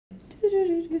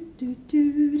Kate,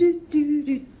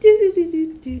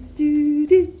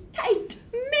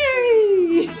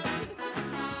 Mary.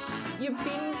 You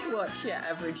binge watch your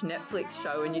average Netflix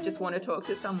show and you just want to talk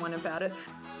to someone about it.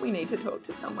 We need to talk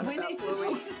to someone about Bluey. We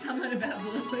need to talk to someone about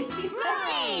Bluey.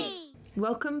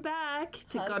 Welcome back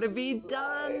to Gotta Be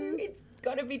Done. It's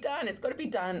gotta be done. It's gotta be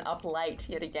done up late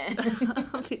yet again.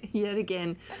 Yet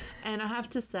again. And I have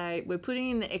to say, we're putting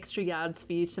in the extra yards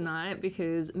for you tonight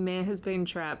because Mare has been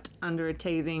trapped under a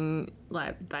teething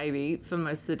baby for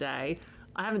most of the day.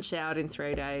 I haven't showered in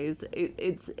 3 days.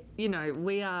 It's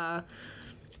we are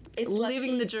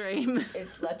living the dream.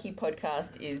 It's lucky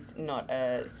podcast is not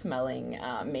a smelling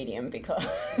medium because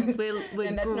we're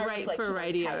great for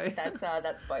radio.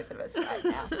 That's both of us right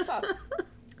now. But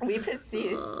we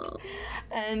persist,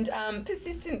 and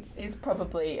persistence is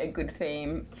probably a good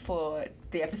theme for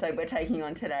the episode we're taking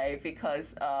on today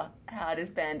because how does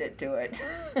Bandit do it?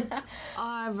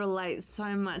 I relate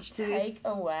so much to this. Take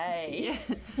away.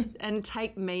 Yeah. And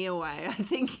take me away, I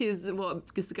think, is what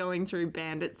is going through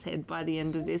Bandit's head by the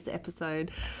end of this episode.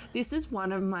 This is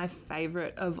one of my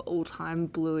favourite of all-time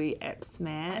Bluey eps,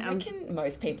 man. I reckon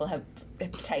most people have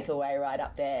take away right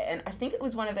up there, and I think it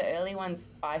was one of the early ones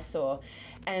I saw,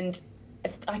 and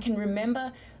I can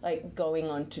remember going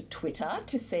on to Twitter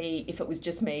to see if it was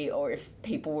just me or if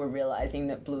people were realising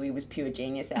that Bluey was pure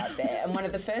genius out there. And one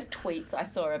of the first tweets I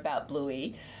saw about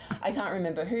Bluey, I can't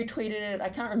remember who tweeted it. I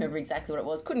can't remember exactly what it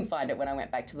was. Couldn't find it when I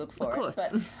went back to look for it. Of course.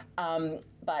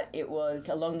 But it was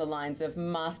along the lines of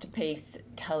Masterpiece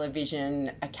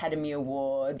Television Academy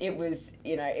Award. It was,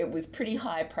 it was pretty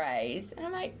high praise. And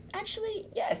I'm like, actually,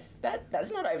 yes,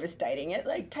 that's not overstating it.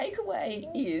 Takeaway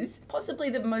is possibly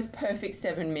the most perfect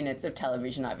 7 minutes of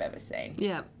television I've ever seen.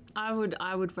 Yeah. I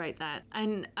would rate that.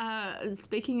 And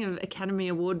speaking of Academy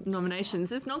Award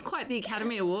nominations, it's not quite the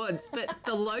Academy Awards, but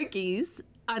the Lokies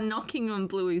are knocking on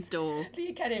Bluey's door. The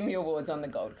Academy Awards on the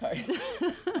Gold Coast.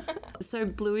 So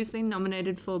Bluey's been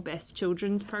nominated for Best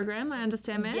Children's Program, I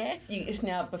understand, Mare? Yes.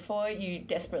 Now, before you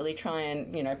desperately try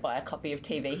and, buy a copy of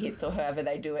TV Hits or however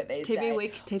they do it these days.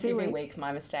 TV Week,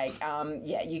 my mistake.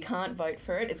 You can't vote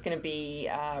for it. It's going to be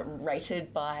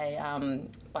rated by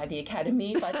the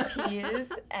Academy, by the peers.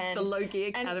 And the Loki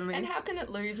Academy. And how can it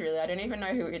lose, really? I don't even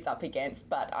know who it's up against,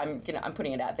 but I'm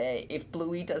putting it out there. If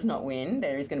Bluey does not win,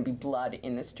 there is going to be blood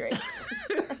in the streets.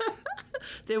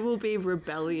 There will be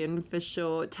rebellion for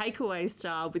sure. Takeaway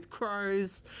style with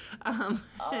crows and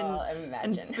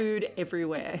food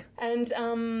everywhere. And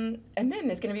then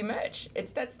there's going to be merch.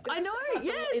 That's I know,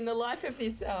 yes. In the life of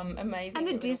this amazing and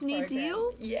a Disney program.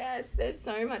 deal. Yes, there's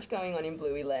so much going on in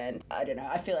Bluey Land. I don't know.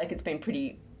 I feel like it's been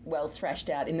pretty well thrashed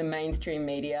out in the mainstream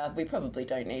media. We probably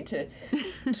don't need to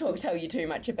tell you too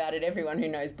much about it. Everyone who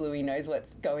knows Bluey knows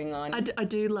what's going on. I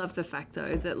do love the fact,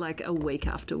 though, that a week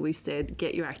after we said,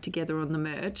 get your act together on the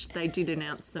merch, they did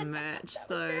announce some merch. That was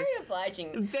very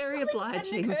obliging. Very obliging. It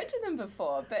hadn't occurred to them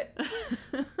before, but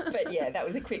yeah, that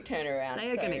was a quick turnaround. They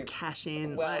are going to cash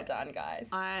in. Well done, guys.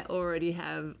 I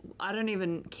don't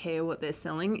even care what they're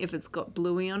selling. If it's got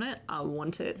Bluey on it, I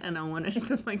want it, and I want it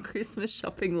for my Christmas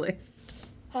shopping list.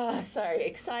 Oh, so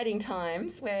exciting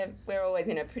times. We're always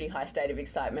in a pretty high state of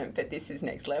excitement, but this is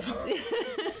next level.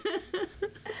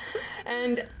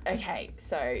 And, okay,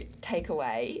 so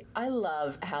takeaway. I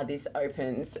love how this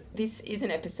opens. This is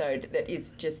an episode that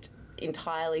is just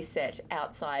entirely set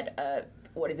outside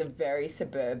what is a very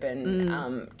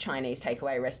suburban Chinese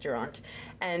takeaway restaurant.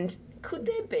 And could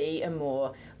there be a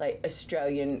more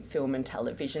Australian film and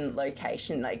television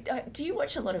location? Do you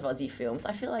watch a lot of Aussie films?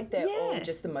 I feel like they're all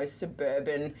just the most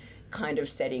suburban kind of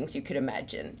settings you could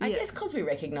imagine. I guess because we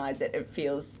recognise that it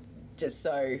feels just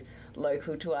so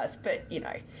local to us. But,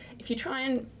 if you try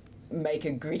and make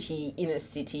a gritty inner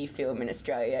city film in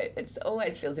Australia, it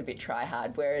always feels a bit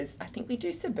try-hard, whereas I think we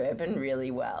do suburban really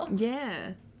well.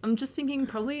 Yeah. I'm just thinking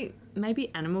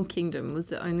maybe Animal Kingdom was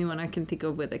the only one I can think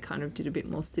of where they kind of did a bit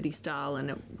more city style and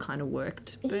it kind of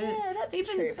worked. But yeah, that's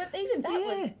true. But even that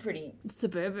was pretty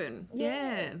suburban.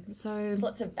 Yeah. So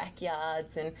lots of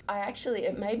backyards, and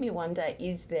it made me wonder,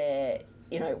 has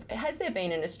there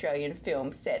been an Australian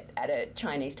film set at a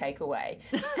Chinese takeaway?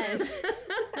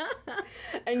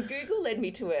 And Google led me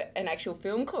to an actual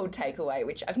film called Takeaway,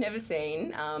 which I've never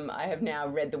seen. I have now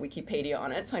read the Wikipedia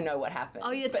on it, so I know what happened.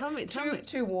 Oh, yeah, tell me.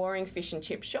 Two warring fish and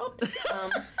chip shops.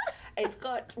 It's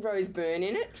got Rose Byrne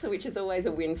in it, which is always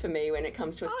a win for me when it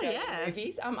comes to Australian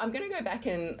movies. I'm going to go back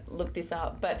and look this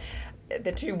up, but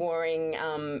the two warring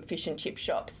fish and chip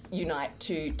shops unite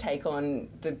to take on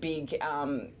the big...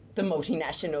 the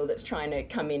multinational that's trying to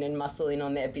come in and muscle in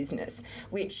on their business,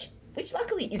 which which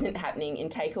luckily isn't happening in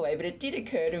Takeaway, but it did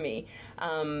occur to me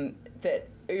that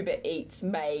Uber Eats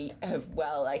may have,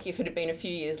 if it had been a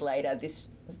few years later, this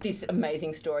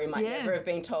amazing story might never have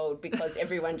been told because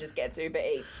everyone just gets Uber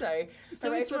Eats. So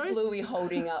it's for Bluey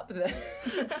holding up the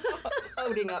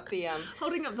holding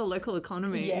up the local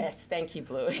economy. Yes, thank you,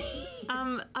 Bluey.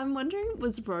 I'm wondering,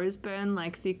 was Roseburn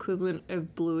like the equivalent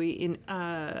of Bluey in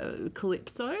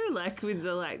Calypso, like with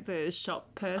the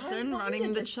shop person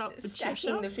running the shop,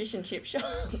 stacking the fish and chip shop?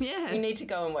 Yeah, we need to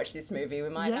go and watch this movie. We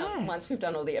might once we've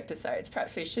done all the episodes.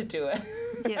 Perhaps we should do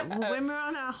when we're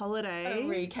on our holiday, a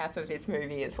recap of this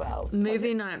movie as well.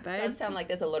 Movie night, babe. It does sound like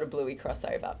there's a lot of Bluey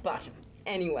crossover, but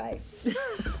anyway.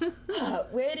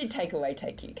 Where did Takeaway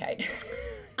take you, Kate?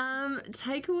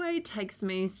 Takeaway takes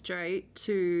me straight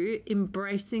to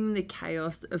embracing the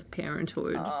chaos of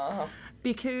parenthood. Oh.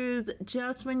 Because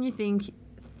just when you think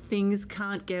things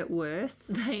can't get worse,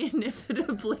 they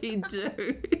inevitably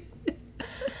do.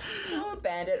 Oh,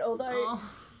 Bandit. Although,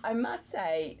 I must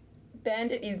say,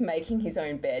 Bandit is making his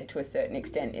own bed to a certain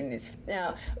extent in this.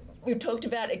 Now, we've talked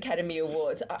about Academy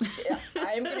Awards.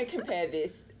 I am going to compare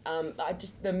this.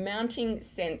 The mounting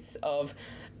sense of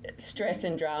stress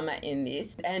and drama in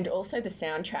this, and also the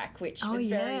soundtrack, which was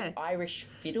very Irish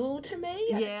fiddle to me.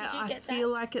 Yeah, Did you get I feel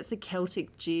like it's a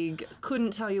Celtic jig.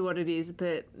 Couldn't tell you what it is,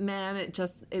 but man,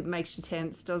 it makes you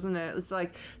tense, doesn't it? It's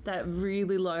like that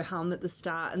really low hum at the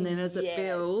start, and then as it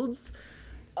builds.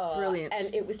 Brilliant.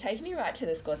 And it was taking me right to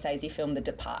the Scorsese film The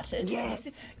Departed.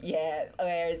 Yes. Yeah,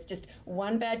 where it's just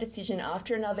one bad decision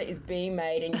after another is being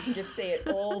made and you can just see it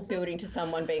all building to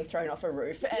someone being thrown off a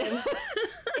roof. And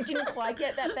it didn't quite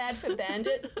get that bad for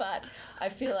Bandit, but I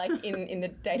feel like in the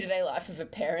day-to-day life of a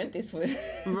parent, this was...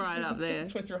 right up there.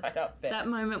 This was right up there. That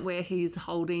moment where he's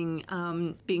holding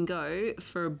Bingo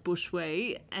for a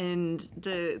bushwheat and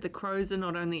the crows are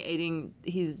not only eating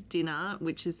his dinner,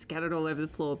 which is scattered all over the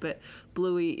floor, but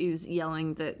Bluey is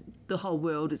yelling that the whole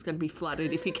world is going to be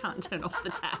flooded if he can't turn off the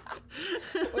tap.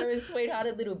 Whereas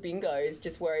sweethearted little Bingo is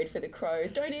just worried for the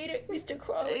crows. Don't eat it, Mr.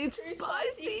 Crow. It's too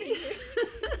spicy.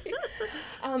 For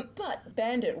you. But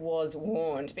Bandit was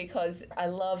warned because I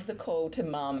love the call to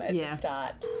Mum at the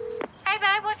start. Hey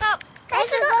babe, what's up? They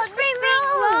forgot spring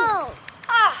rolls.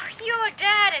 Oh, your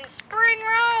dad and spring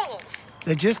rolls.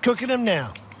 They're just cooking them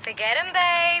now. Forget 'em,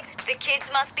 babe. The kids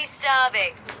must be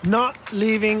starving. Not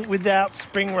leaving without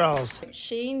spring rolls.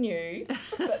 She knew,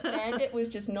 but Bandit was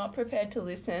just not prepared to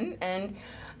listen, and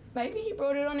maybe he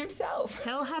brought it on himself.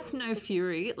 Hell hath no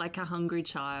fury like a hungry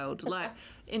child. Like,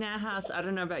 in our house, I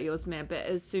don't know about yours, man, but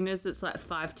as soon as it's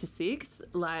 5 to 6,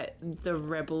 the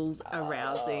rebels are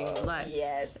rousing.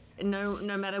 Yes. No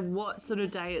matter what sort of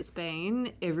day it's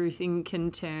been, everything can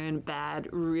turn bad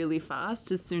really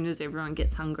fast as soon as everyone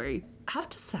gets hungry. I have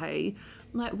to say,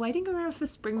 waiting around for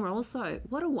spring rolls, though,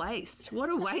 what a waste. What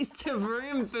a waste of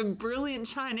room for brilliant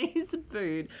Chinese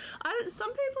food. Some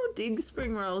people dig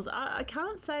spring rolls. I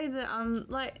can't say that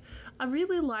I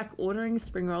really like ordering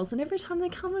spring rolls, and every time they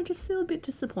come, I just feel a bit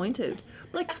disappointed.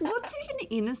 What's even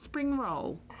in a spring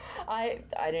roll? I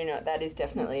do not. That is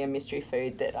definitely a mystery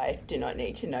food that I do not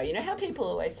need to know. You know how people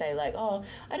always say, I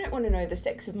don't want to know the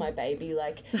sex of my baby,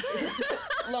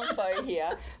 long bow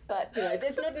here, but,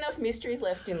 there's not enough mysteries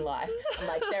left in life.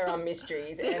 I'm there are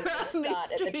mysteries, and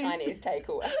start at the Chinese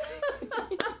takeaway.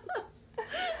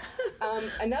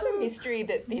 Another mystery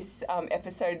that this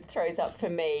episode throws up for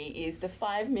me is the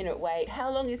 5-minute wait.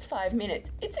 How long is 5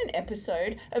 minutes? It's an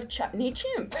episode of Chutney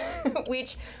Chimp,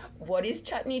 what is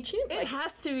Chutney Chimp? It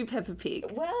has to be Peppa Pig.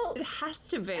 Well... It has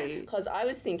to be. Because I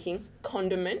was thinking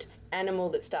condiment, animal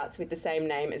that starts with the same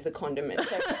name as the condiment.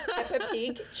 So Peppa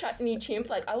Pig, Chutney Chimp,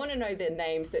 I want to know the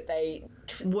names that they...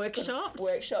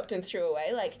 Workshopped and threw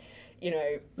away,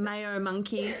 Mayo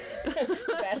Monkey,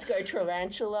 Tabasco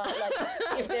Tarantula.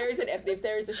 If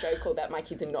there is a show called that, my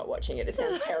kids are not watching it. It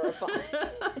sounds terrifying.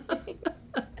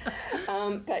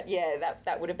 But yeah,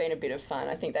 that would have been a bit of fun.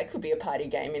 I think that could be a party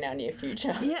game in our near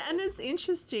future. Yeah, and it's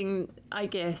interesting, I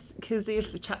guess, because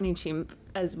if Chutney Chimp,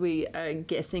 as we are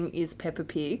guessing, is Peppa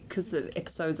Pig, because the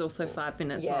episode's also 5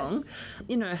 minutes long,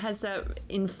 has that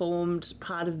informed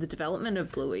part of the development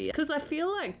of Bluey? Because I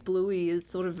feel like Bluey is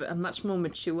sort of a much more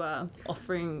mature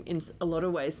offering in a lot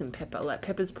of ways than Peppa.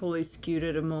 Peppa's probably skewed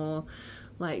at a more,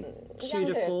 2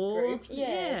 to 4. Group.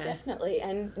 Yeah, definitely.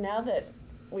 And now that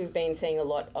we've been seeing a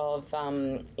lot of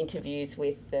interviews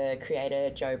with the creator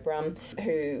Joe Brum,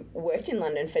 who worked in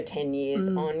London for 10 years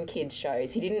on kids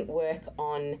shows. He didn't work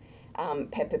on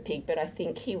Peppa Pig, but I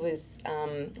think he was,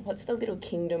 what's the Little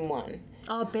Kingdom one?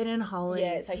 Oh, Ben and Holly.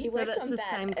 Yeah, so he worked that's on the that,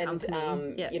 same company.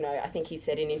 and Yeah. you know, I think he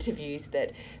said in interviews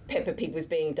that Peppa Pig was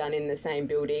being done in the same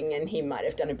building, and he might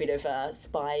have done a bit of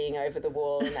spying over the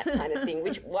wall and that kind of thing.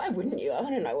 Which, why wouldn't you? I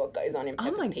want to know what goes on in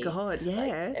Peppa Oh my Pig. God, yeah.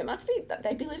 Like, it must be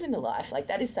they'd be living the life. Like,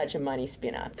 that is such a money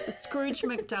spinner. Scrooge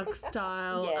McDuck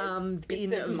style Yes, bin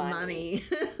bits of of money.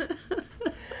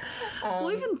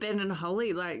 Well, even Ben and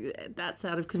Holly, like, that's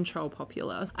out of control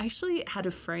popular. I actually had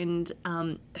a friend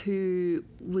who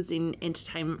was in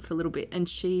entertainment for a little bit, and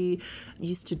she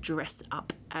used to dress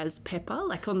up as Peppa,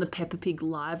 like on the Peppa Pig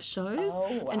live shows.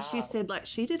 Oh, wow. And she said, like,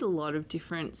 she did a lot of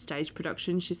different stage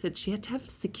productions. She said she had to have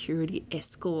security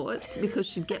escorts because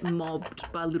she'd get mobbed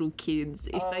by little kids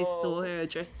if they saw her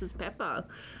dressed as Peppa.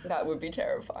 That would be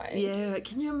terrifying. Yeah,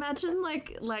 can you imagine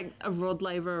like a Rod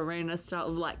Laver Arena style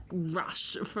of like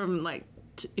rush from like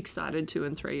excited 2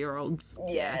 and 3 year olds?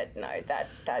 Yeah, no,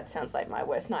 that sounds like my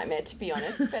worst nightmare, to be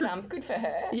honest. But good for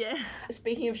her. Yeah.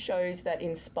 Speaking of shows that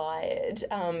inspired,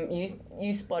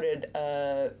 you spotted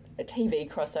a TV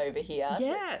crossover here.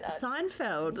 Yeah, that's,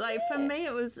 Seinfeld. Like, for me,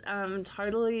 it was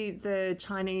totally the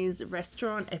Chinese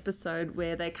restaurant episode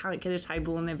where they can't get a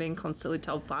table and they're being constantly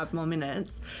told 5 more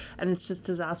minutes, and it's just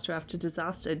disaster after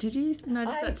disaster. Did you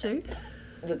notice that too?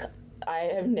 Look,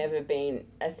 I have never been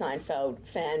a Seinfeld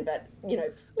fan, but, you know...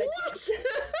 What?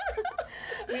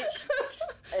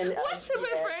 What,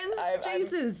 my friends?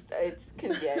 Jesus. It's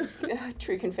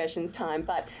true confessions time.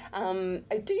 But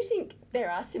I do think there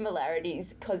are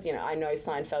similarities because, you know, I know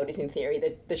Seinfeld is in theory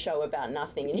the show about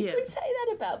nothing. And you could say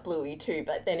that about Bluey too,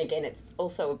 but then again, it's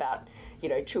also about, you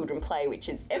know, children play, which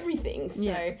is everything.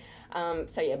 So...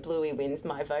 Bluey wins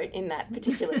my vote in that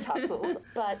particular tussle.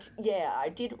 But yeah, I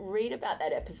did read about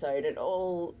that episode. It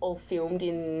all filmed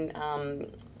in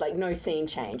like no scene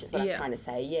change is what I'm trying to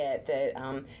say. Yeah,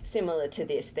 similar to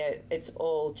this. It's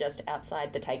all just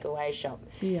outside the takeaway shop.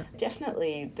 Yeah,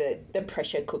 definitely the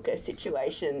pressure cooker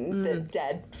situation that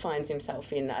Dad finds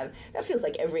himself in. That feels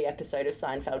like every episode of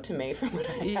Seinfeld to me, from what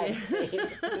I have seen.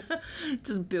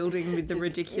 Just building with the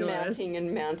ridiculous,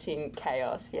 mounting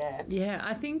chaos. Yeah. Yeah,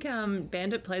 I think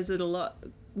Bandit plays it a lot.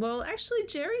 Well, actually,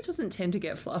 Jerry doesn't tend to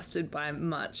get flustered by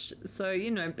much. So,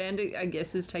 you know, Bandit, I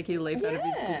guess, is taking a leaf out of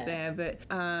his book there.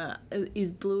 But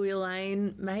is Bluey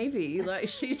Elaine? Maybe. Like,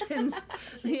 she tends...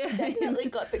 She's definitely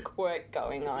got the quirk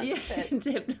going on. Yeah,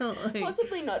 definitely.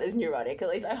 Possibly not as neurotic. At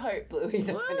least I hope Bluey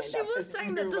doesn't end up as she was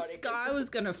saying that the sky was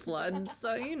going to flood.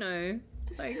 So, you know...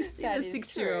 Like, in a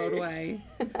 6-year-old way.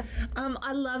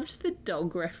 I loved the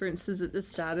dog references at the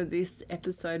start of this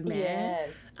episode, man. Yeah.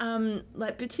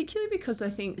 Like, particularly because I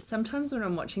think sometimes when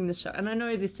I'm watching the show, and I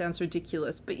know this sounds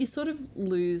ridiculous, but you sort of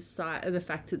lose sight of the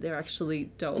fact that they're actually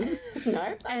dogs.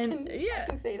 I can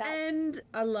see that. And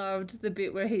I loved the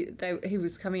bit where he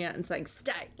was coming out and saying,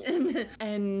 stay.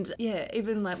 and yeah,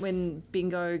 even like when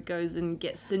Bingo goes and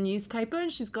gets the newspaper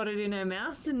and she's got it in her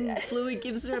mouth and Bluey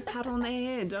gives her a pat on the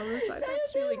head. I was like,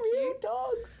 that's really cute.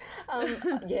 Dogs.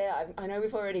 I know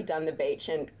we've already done the beach,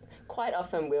 and quite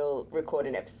often we'll record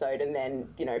an episode and then,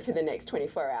 you know, for the next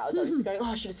 24 hours I'll just be going,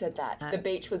 I should have said that. The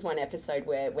beach was one episode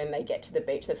where when they get to the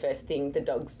beach, the first thing the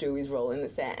dogs do is roll in the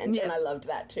sand, and I loved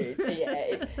that too. So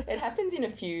yeah, it happens in a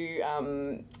few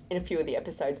of the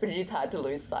episodes, but it is hard to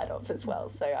lose sight of as well.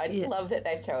 So I love that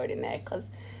they throw it in there, because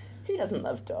who doesn't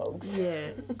love dogs?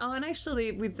 Yeah. Oh, and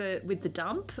actually with the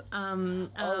dump, and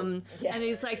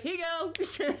he's like, here you go,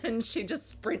 and she just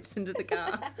sprints into the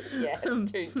car. Yeah,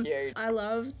 it's too cute. I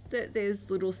love that there's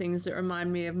little things that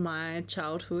remind me of my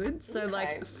childhood. So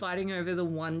like fighting over the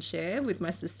one chair with my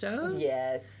sister.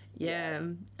 Yes. Yeah.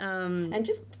 And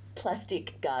just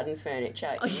plastic garden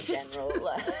furniture in general.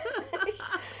 Like,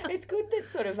 it's good that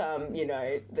sort of, you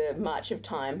know, the march of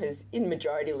time has in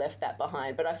majority left that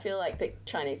behind, but I feel like the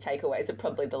Chinese takeaways are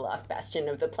probably the last bastion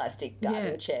of the plastic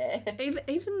garden chair.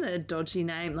 Even the dodgy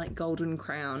name, like Golden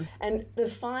Crown. And the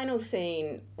final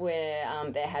scene where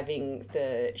they're having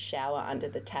the shower under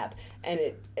the tap and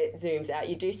it zooms out,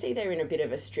 you do see they're in a bit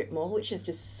of a strip mall, which is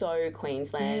just so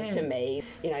Queensland to me.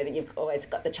 You know, that you've always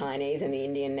got the Chinese and the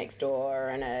Indian next door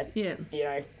and a, you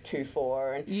know,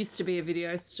 2-4. And used to be a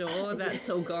video store. That's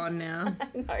all gone now.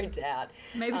 No doubt.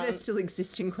 Maybe they still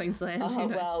exist in Queensland. Oh,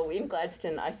 well, in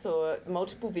Gladstone, I saw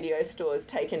multiple video stores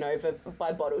taken over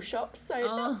by bottle shops.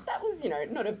 So that was, you know,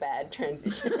 not a bad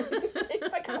transition.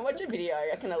 If I can't watch a video,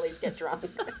 I can at least get drunk.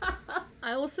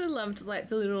 I also loved, like,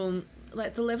 the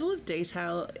level of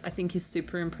detail I think is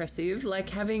super impressive. Like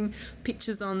having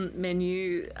pictures on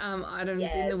menu items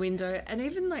in the window, and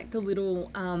even like the little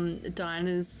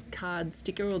Diners card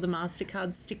sticker or the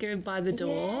MasterCard sticker by the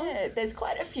door. Yeah, there's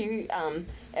quite a few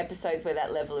episodes where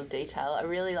that level of detail. I'm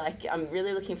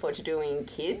really looking forward to doing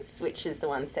Kids, which is the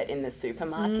one set in the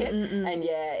supermarket. And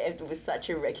yeah, it was such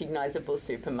a recognisable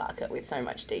supermarket with so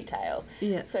much detail.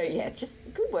 Yeah. So yeah, just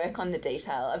good work on the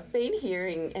detail. I've been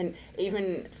hearing, and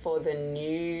even for the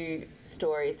new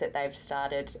stories that they've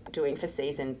started doing for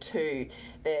season 2,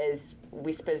 there's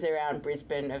whispers around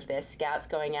Brisbane of their scouts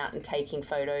going out and taking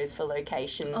photos for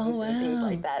locations and things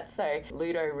like that. So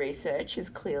Ludo research is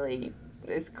clearly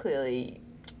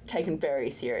taken very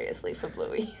seriously for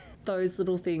Bluey. Those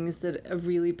little things that are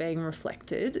really being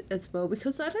reflected as well,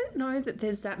 because I don't know that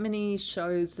there's that many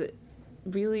shows that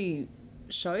really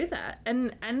show that,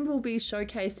 and we'll be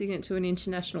showcasing it to an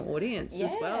international audience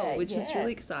as well, which is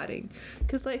really exciting,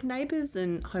 because like Neighbours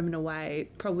and Home and Away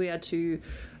probably are two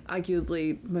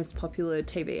arguably most popular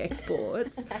TV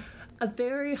exports. Are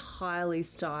very highly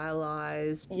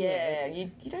stylized. Yeah, you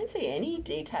don't see any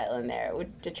detail in there. It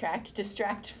would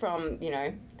distract from,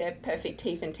 their perfect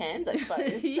teeth and tans, I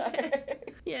suppose.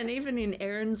 Yeah, and even in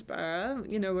Erinsborough,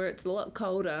 where it's a lot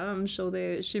colder, I'm sure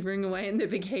they're shivering away in their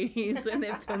bikinis when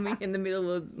they're filming in the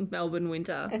middle of Melbourne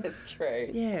winter. That's true.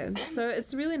 Yeah, so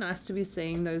it's really nice to be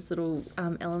seeing those little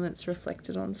elements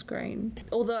reflected on screen.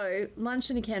 Although, lunch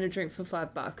and a can of drink for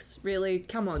 $5, really,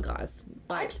 come on, guys.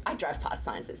 I drive past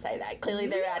signs that say that. Clearly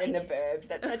they're out in the burbs.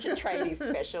 That's such a tradie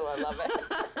special. I love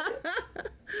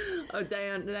it. Oh, they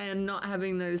are not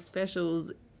having those specials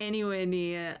anywhere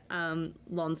near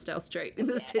Lonsdale Street in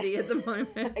the city at the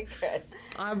moment. I guess.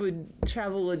 I would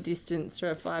travel a distance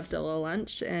for a $5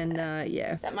 lunch, and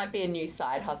That might be a new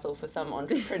side hustle for some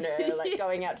entrepreneur, like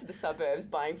going out to the suburbs,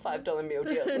 buying $5 meal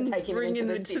deals and taking them into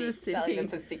the city, selling them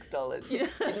for $6. Yeah.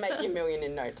 You'd make your million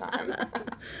in no time.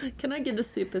 Can I get a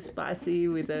super spicy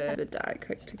with a Diet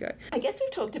Coke to go? I guess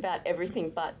we've talked about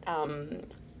everything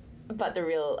but the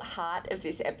real heart of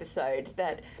this episode,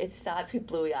 that it starts with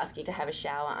Bluey asking to have a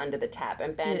shower under the tap,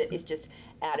 and Bandit is just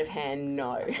out of hand,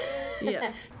 no.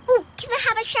 Yeah. Oh, can I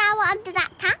have a shower under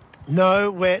that tap? No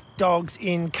wet dogs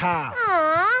in car.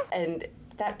 Aww. And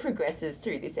that progresses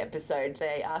through this episode.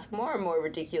 They ask more and more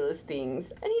ridiculous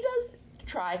things, and he does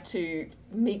try to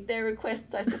meet their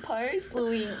requests, I suppose.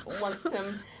 Bluey wants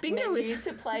some menus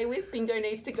to play with. Bingo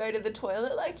needs to go to the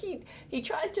toilet. Like, he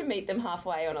tries to meet them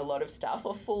halfway on a lot of stuff,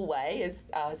 or full way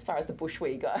as far as the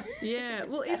bushwee go. Yeah,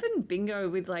 well, even Bingo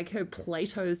with, like, her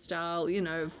Plato-style,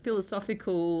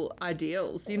 philosophical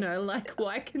ideals, like,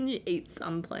 why can you eat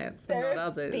some plants and There not are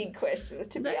others? big questions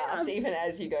to be asked, even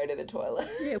as you go to the toilet.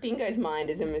 Yeah. Bingo's mind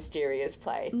is a mysterious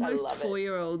place. Most I love it.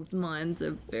 4-year-olds' minds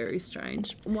are very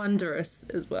strange. Wondrous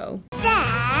as well.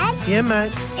 Dad, Yeah,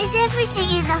 mate. is everything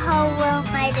in the whole world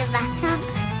made of atoms?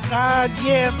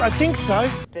 Yeah, I think so.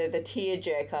 The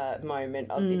tearjerker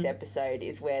moment of this episode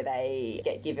is where they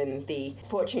get given the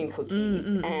fortune cookies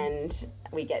and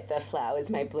we get the flowers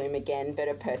may bloom again, but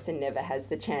a person never has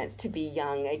the chance to be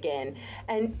young again.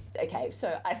 And, okay,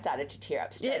 so I started to tear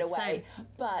up straight away. Same.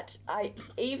 But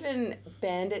even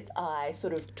Bandit's eye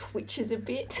sort of twitches a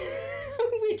bit,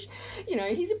 which,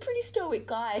 he's a pretty stoic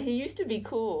guy. He used to be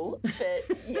cool,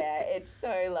 but, yeah, it's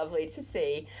so lovely to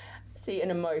see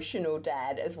an emotional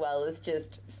dad as well as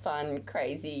just fun,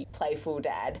 crazy, playful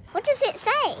dad. What does it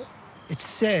say? It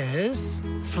says,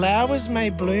 flowers may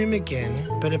bloom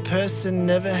again, but a person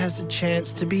never has a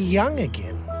chance to be young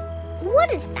again. What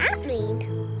does that mean?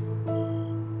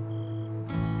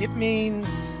 It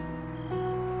means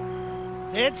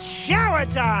it's shower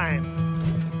time.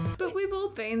 But we've all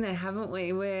been there, haven't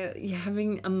we, where you're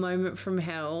having a moment from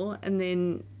hell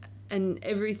and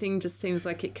everything just seems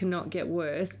like it cannot get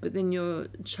worse, but then your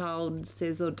child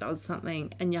says or does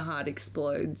something and your heart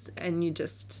explodes and you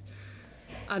just,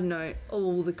 I don't know,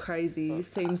 all the crazy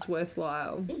seems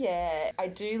worthwhile. Yeah, I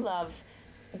do love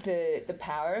the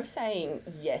power of saying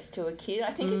yes to a kid.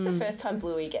 I think it's the first time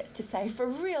Bluey gets to say for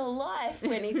real life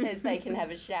when he says they can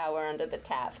have a shower under the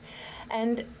tap.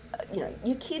 And,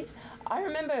 your kids... I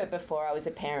remember before I was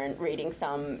a parent reading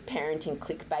some parenting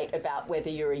clickbait about whether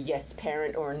you're a yes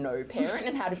parent or a no parent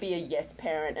and how to be a yes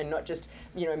parent and not just,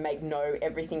 make no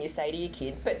everything you say to your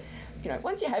kid. But,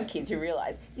 once you have kids, you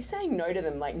realise you're saying no to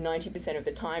them like 90% of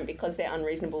the time because they're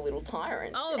unreasonable little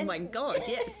tyrants. Oh, my God,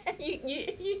 yes.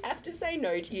 You have to say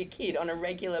no to your kid on a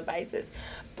regular basis.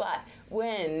 But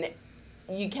when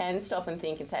you can stop and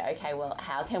think and say, okay, well,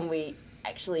 how can we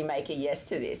actually make a yes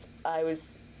to this? I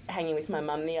was hanging with my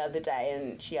mum the other day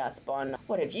and she asked Bon,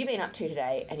 what have you been up to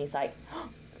today? And he's like, oh,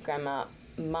 Grandma,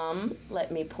 Mum let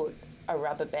me put a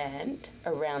rubber band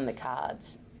around the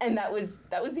cards. And that was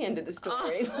the end of the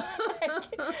story.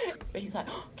 But he's like,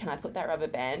 oh, can I put that rubber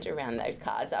band around those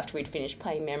cards after we'd finished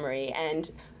playing memory?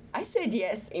 And I said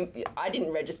yes. I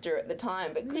didn't register at the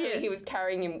time, but clearly Yeah. he was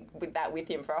carrying him with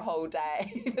him for a whole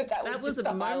day. that was just a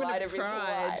the moment highlight of of his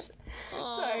pride. life.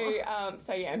 Aw.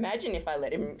 So yeah, imagine if I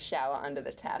let him shower under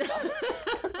the tap.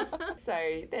 So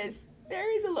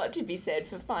there is a lot to be said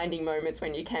for finding moments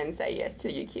when you can say yes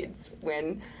to your kids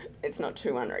when it's not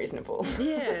too unreasonable.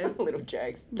 Yeah. Little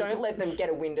jokes. Don't let them get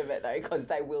a wind of it though, because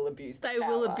they will abuse the They power.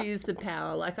 will abuse the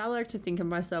power. Like, I like to think of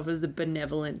myself as a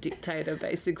benevolent dictator,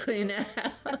 basically, in our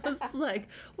house. Like,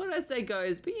 what I say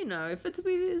goes, but, you know, if it's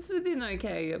within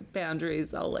okay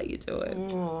boundaries, I'll let you do it.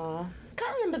 Aw.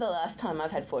 Can't remember the last time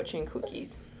I've had fortune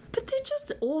cookies. But they're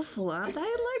just awful, aren't they?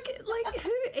 Like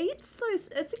who eats those?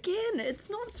 It's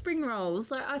not spring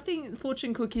rolls. Like, I think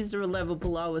fortune cookies are a level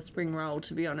below a spring roll,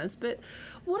 to be honest. But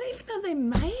what even are they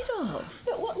made of?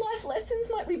 But what life lessons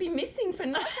might we be missing for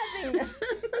not having them?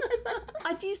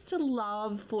 I used to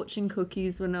love fortune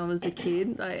cookies when I was a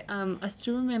kid. I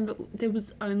still remember there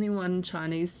was only one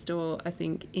Chinese store, I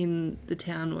think, in the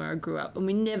town where I grew up, and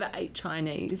we never ate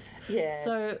Chinese. Yeah.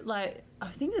 So, like, I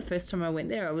think the first time I went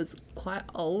there, I was quite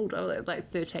old. I was like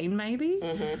 13 maybe.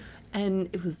 Mm-hmm. And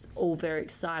it was all very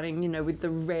exciting, you know, with the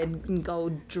red and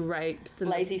gold drapes. And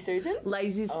Lazy Susan?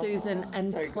 Lazy Susan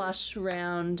and so good. plush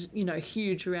round, you know,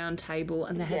 huge round table,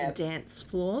 and they had a Yep. dance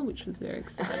floor, which was very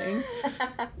exciting.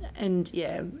 And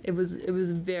yeah, it was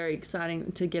very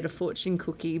exciting to get a fortune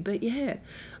cookie. But yeah,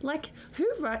 like, who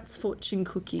writes fortune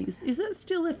cookies? Is that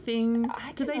still a thing?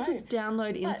 I Do don't they know. just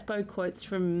download inspo quotes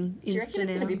from Do you reckon Insta it's going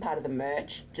to now? be part of the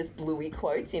merch? Just Bluey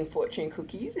quotes in fortune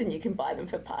cookies and you can buy them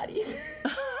for parties?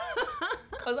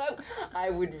 Because I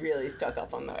would really stock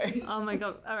up on those. Oh my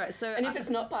god! All right, so And if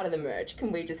it's not part of the merch,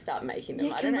 can we just start making them?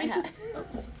 yeah, I can don't know we how.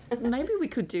 just maybe we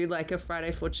could do like a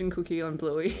Friday fortune cookie on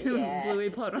Bluey, Yeah. Bluey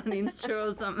Pod on Insta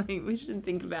or something. We should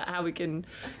think about how we can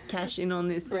cash in on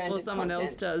this before Branded someone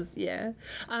else content. does. Yeah.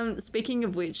 Speaking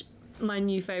of which, my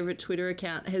new favourite Twitter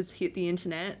account has hit the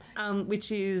internet,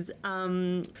 which is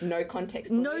No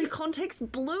context. No Bluey.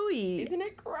 Context Bluey. Isn't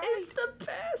it great? It's the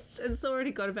best. It's already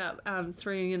got about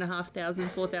 3,500,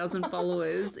 4,000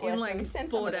 followers in Bless like them. Send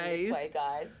 4 some of them days. this way,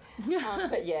 guys.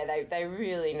 But yeah, they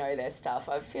really know their stuff.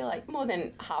 I feel like more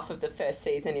than half of the first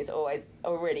season is always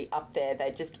already up there. They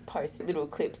just post little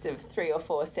clips of 3 or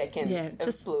 4 seconds Yeah, of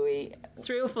just Bluey.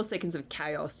 3 or 4 seconds of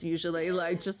chaos usually,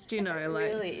 like just, you know, It like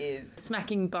really is.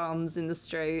 smacking bums in the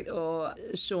street, or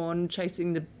Sean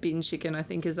chasing the bin chicken, I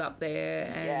think, is up there.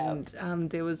 And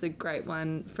there was a great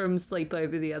one from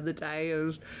Sleepover the other day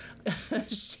of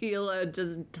Sheila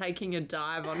just taking a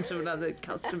dive onto another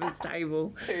customer's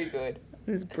table. Too good.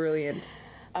 It was brilliant.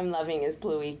 I'm loving as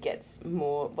Bluey gets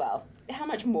more, well, how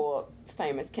much more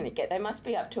famous can it get? They must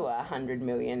be up to 100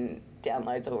 million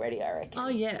downloads already, I reckon. Oh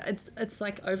yeah, it's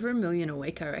like over 1 million a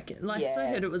week, I reckon. Last I Yeah.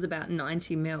 heard it was about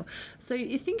 90 mil. So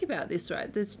you think about this,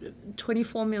 right? There's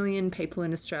 24 million people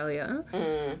in Australia.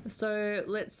 So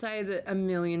let's say that 1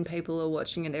 million people are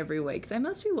watching it every week. They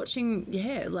must be watching,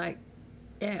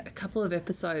 a couple of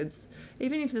episodes.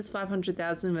 Even if there's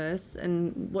 500,000 of us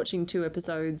and watching 2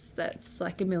 episodes, that's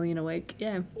like 1 million a week.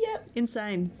 Yeah. Yep.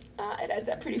 Insane. It adds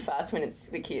up pretty fast when it's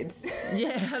the kids.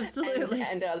 Yeah, absolutely.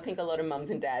 and I think a lot of mums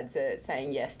and dads are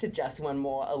saying yes to just one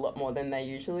more, a lot more than they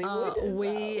usually would. As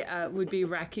We well. would be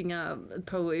racking up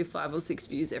probably 5 or 6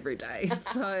 views every day.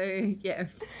 So, yeah.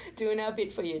 Doing our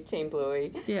bit for you, Team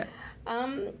Bluey. Yeah.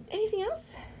 Anything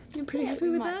else? You're pretty Yeah, happy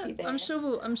we with might be that? there. I'm sure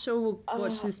we'll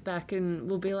watch this back and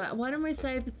we'll be like, why don't we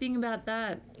say the thing about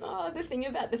that? Oh, the thing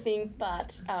about the thing,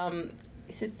 but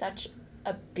this is such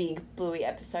a big Bluey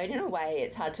episode. In a way,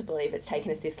 it's hard to believe it's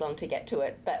taken us this long to get to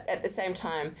it, but at the same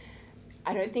time,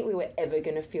 I don't think we were ever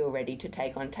going to feel ready to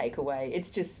take on Takeaway. It's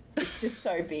just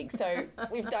so big. So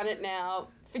we've done it now.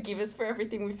 Forgive us for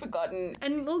everything we've forgotten.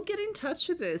 And we'll get in touch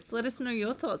with us. Let us know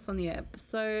your thoughts on the app.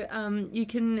 So you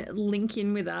can link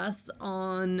in with us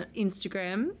on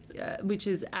Instagram, which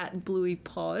is at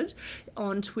BlueyPod,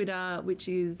 on Twitter, which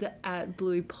is at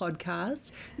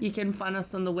BlueyPodcast. You can find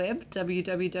us on the web,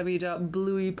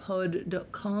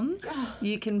 www.blueypod.com.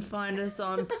 You can find us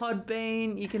on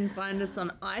Podbean. You can find us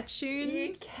on iTunes.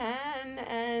 You can,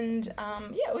 and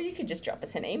or you could just drop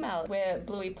us an email. We're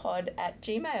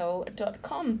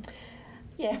blueypod@gmail.com.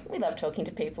 Yeah, we love talking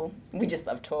to people. We just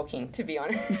love talking, to be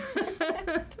honest.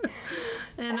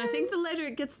 And I think the later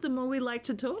it gets, the more we like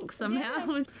to talk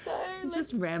somehow. So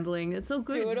Just rambling. It's all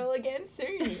good. do it all again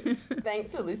soon.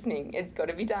 Thanks for listening. It's got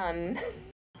to be done.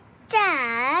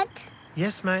 Dad,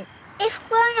 Yes, mate. if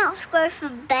grown-ups grow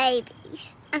from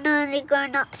babies and only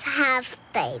grown-ups have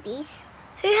babies,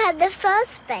 who had the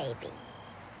first baby?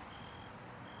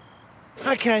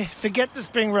 Okay, forget the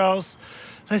spring rolls.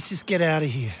 Let's just get out of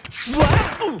here.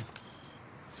 Wow!